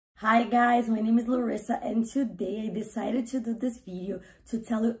Hi guys, my name is Larissa and today I decided to do this video to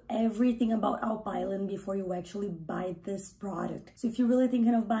tell you everything about Alpilean before you actually buy this product. So if you're really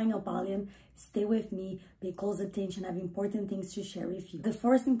thinking of buying Alpilean, stay with me, pay close attention, I have important things to share with you. The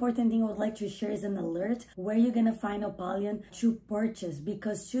first important thing I would like to share is an alert where you're gonna find Alpilean to purchase,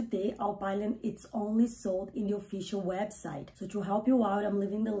 because today Alpilean it's only sold in the official website. So to help you out, I'm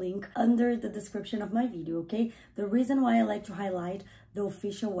leaving the link under the description of my video, okay? The reason why I like to highlight the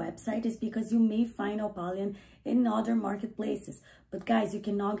official website is because you may find Alpilean in other marketplaces, but guys, you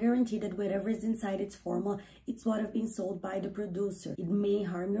cannot guarantee that whatever is inside its formula, it's what have been sold by the producer. It may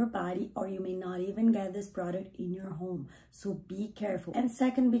harm your body, or you may not even get this product in your home, so be careful. And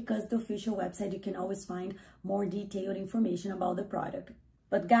second, because the official website, you can always find more detailed information about the product.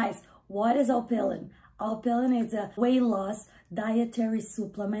 But guys, what is Alpilean? Alpilean is a weight loss dietary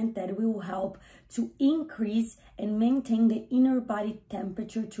supplement that will help to increase and maintain the inner body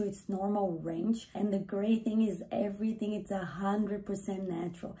temperature to its normal range. And the great thing is everything is 100%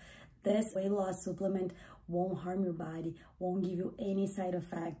 natural. This weight loss supplement won't harm your body, won't give you any side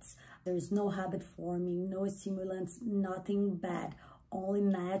effects. There's no habit forming, no stimulants, nothing bad. Only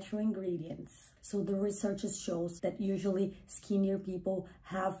natural ingredients. So the research shows that usually skinnier people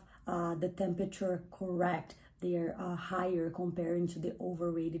have the temperature correct. They're higher comparing to the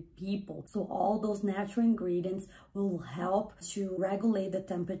overweighted people. So all those natural ingredients will help to regulate the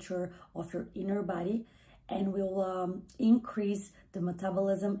temperature of your inner body and will increase the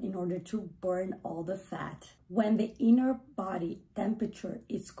metabolism in order to burn all the fat. When the inner body temperature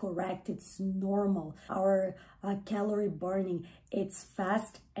is correct, it's normal, our calorie burning, it's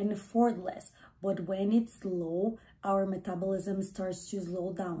fast and effortless. But when it's low, our metabolism starts to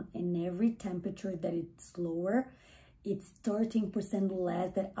slow down, and every temperature that it's lower, it's 13%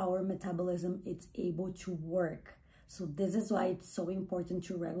 less that our metabolism is able to work. So this is why it's so important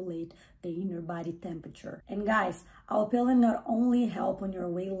to regulate the inner body temperature. And guys, Alpilean not only help on your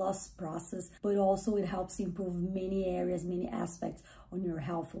weight loss process, but also it helps improve many areas, many aspects on your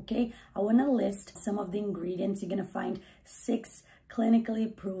health, okay? I wanna list some of the ingredients. You're gonna find 6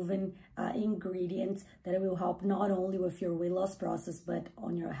 clinically proven ingredients that will help not only with your weight loss process, but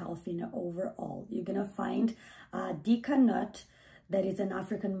on your health in overall. You're gonna find deca nut, that is an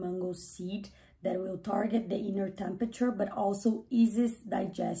African mango seed, that will target the inner temperature, but also eases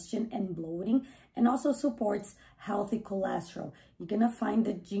digestion and bloating, and also supports healthy cholesterol. You're gonna find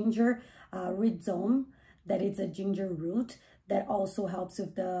the ginger rhizome, that is a ginger root, that also helps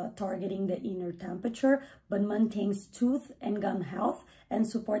with the targeting the inner temperature, but maintains tooth and gum health and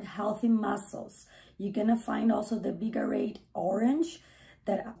support healthy muscles. You're gonna find also the bigarade orange,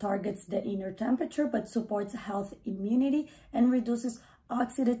 that targets the inner temperature, but supports health immunity and reduces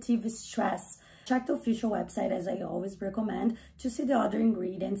oxidative stress. Check the official website, as I always recommend, to see the other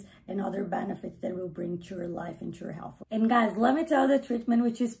ingredients and other benefits that will bring to your life and to your health. And guys, let me tell you the treatment,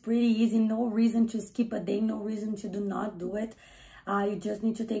 which is pretty easy. No reason to skip a day, no reason to do not do it. You just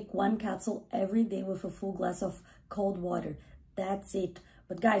need to take 1 capsule every day with a full glass of cold water. That's it.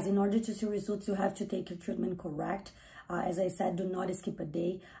 But guys, in order to see results, you have to take your treatment correct. As I said, do not skip a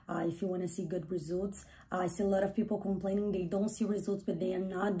day if you want to see good results. I see a lot of people complaining they don't see results, but they are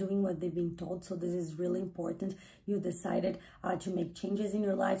not doing what they've been told. So this is really important. You decided to make changes in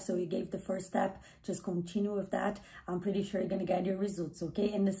your life, so you gave the first step. Just continue with that. I'm pretty sure you're going to get your results,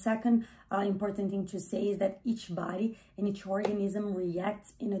 okay? And the second important thing to say is that each body and each organism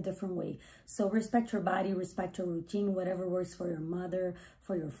reacts in a different way. So respect your body, respect your routine, whatever works for your mother,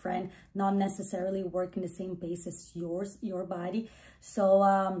 for your friend, not necessarily work in the same pace as your body. So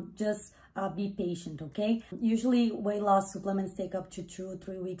just be patient, okay? Usually weight loss supplements take up to 2 or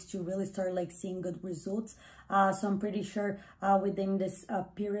 3 weeks to really start like seeing good results. So I'm pretty sure within this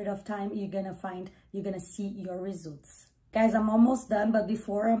period of time, you're gonna see your results. Guys, I'm almost done, but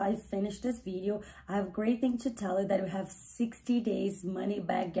before I finish this video, I have a great thing to tell you, that we have 60 days money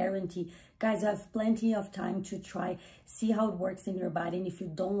back guarantee. Guys, you have plenty of time to try, see how it works in your body, and if you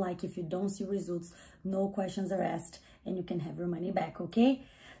don't like, if you don't see results, no questions are asked, and you can have your money back, okay?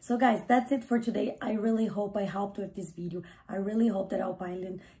 So guys, that's it for today. I really hope I helped with this video. I really hope that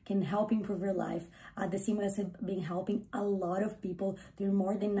Alpilean can help improve your life. The same way has been helping a lot of people. There are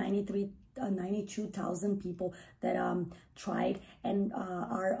more than 92,000 people that tried and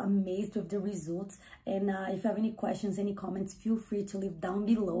are amazed with the results. And if you have any questions, any comments, feel free to leave down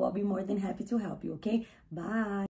below. I'll be more than happy to help you, okay? Bye.